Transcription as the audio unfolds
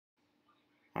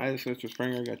Hi, this is Mr.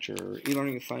 Springer. Got your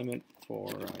e-learning assignment for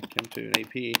Chem 2 and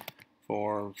AP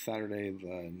for Saturday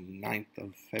the 9th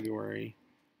of February.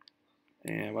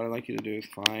 And what I'd like you to do is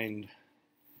I'd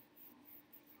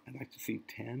like to see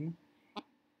 10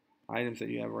 items that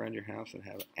you have around your house that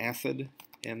have acid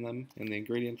in them in the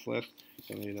ingredients list.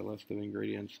 So maybe the list of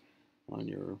ingredients on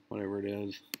your whatever it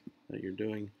is that you're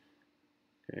doing.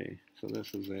 Okay, so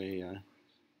this is a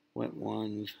Wet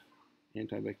Ones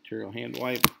antibacterial hand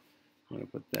wipe. I'm going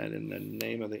to put that in the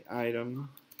name of the item.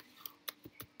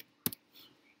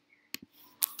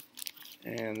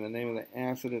 And the name of the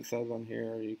acid it says on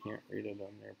here, you can't read it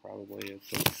on there probably, it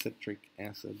says citric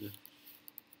acid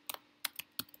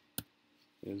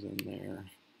is in there.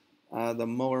 The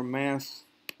molar mass,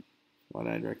 what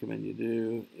I'd recommend you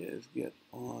do is get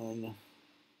on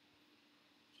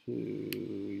to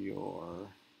your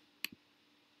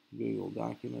Google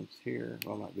Documents here.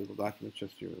 Well, not Google Documents,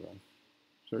 just your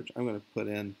search. I'm going to put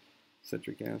in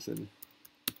citric acid.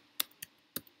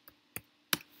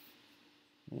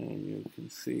 And you can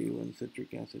see when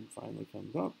citric acid finally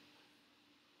comes up.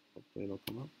 Hopefully it'll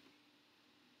come up.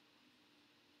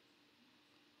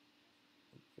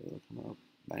 Hopefully it'll come up.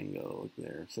 Bango, look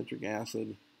there. Citric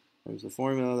acid. There's the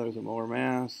formula, there's a molar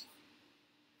mass,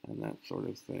 and that sort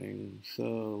of thing.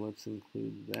 So let's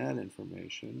include that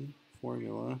information.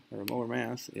 Formula, or molar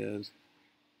mass, is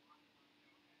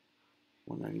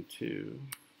 192.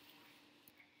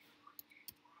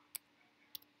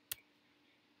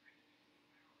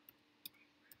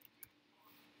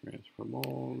 Grams per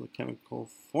mole. The chemical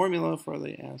formula for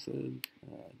the acid. I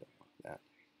don't want that.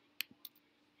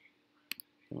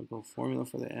 Chemical formula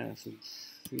for the acid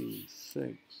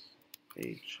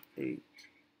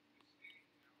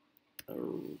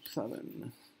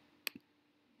C6H8O7.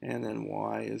 And then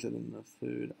why is it in the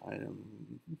food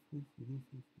item?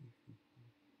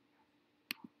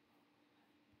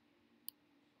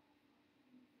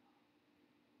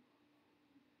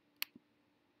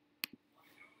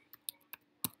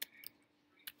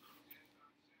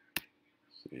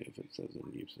 See if it says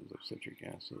in uses of citric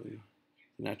acid.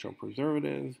 Natural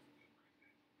preservative.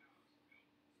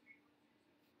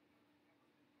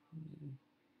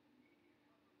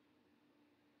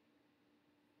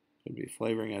 Could be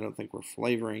flavoring. I don't think we're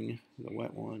flavoring the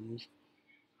Wet Ones.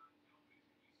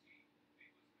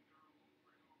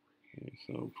 Okay,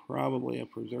 so probably a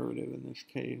preservative in this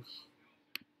case.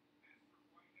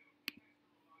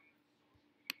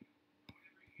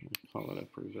 Let's call it a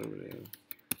preservative.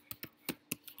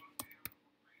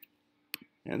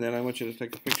 And then I want you to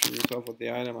take a picture of yourself with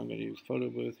the item. I'm going to use Photo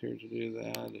Booth here to do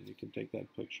that. And you can take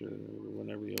that picture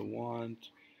whenever you want.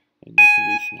 And you can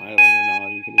be smiling or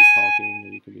not. You can be talking or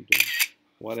you can be doing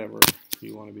whatever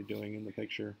you want to be doing in the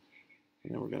picture.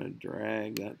 And then we're going to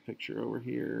drag that picture over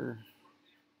here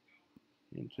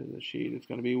into the sheet. It's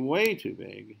going to be way too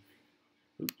big.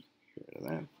 Oops, get rid of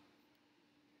that.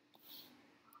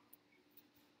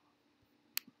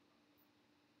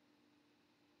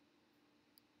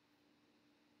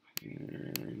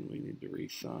 And we need to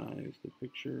resize the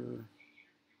picture.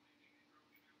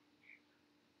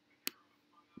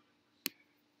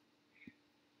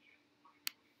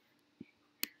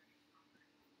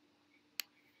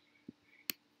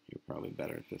 You're probably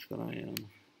better at this than I am.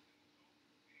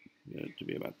 Get it to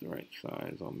be about the right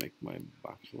size. I'll make my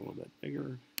box a little bit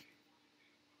bigger.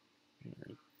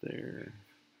 Right there.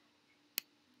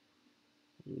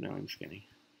 Ooh, now I'm skinny.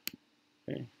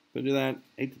 Okay, so do that,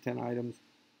 8 to 10 items.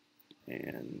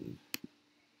 And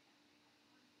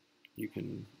you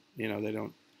can, they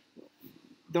don't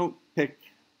pick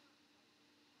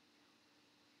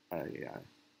a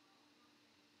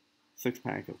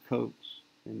 6-pack of Cokes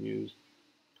and use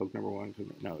Coke number 1.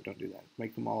 No, don't do that.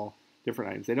 Make them all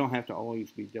different items. They don't have to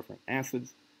always be different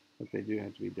acids, but they do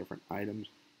have to be different items.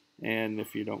 And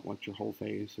if you don't want your whole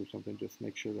face or something, just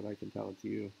make sure that I can tell it's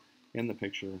you in the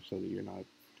picture so that you're not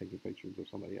taking pictures of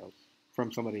somebody else,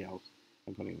 from somebody else,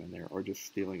 and putting them in there, or just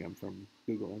stealing them from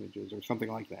Google Images or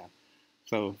something like that.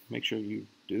 So make sure you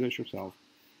do this yourself.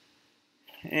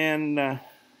 And well,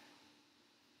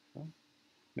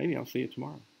 maybe I'll see you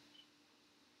tomorrow.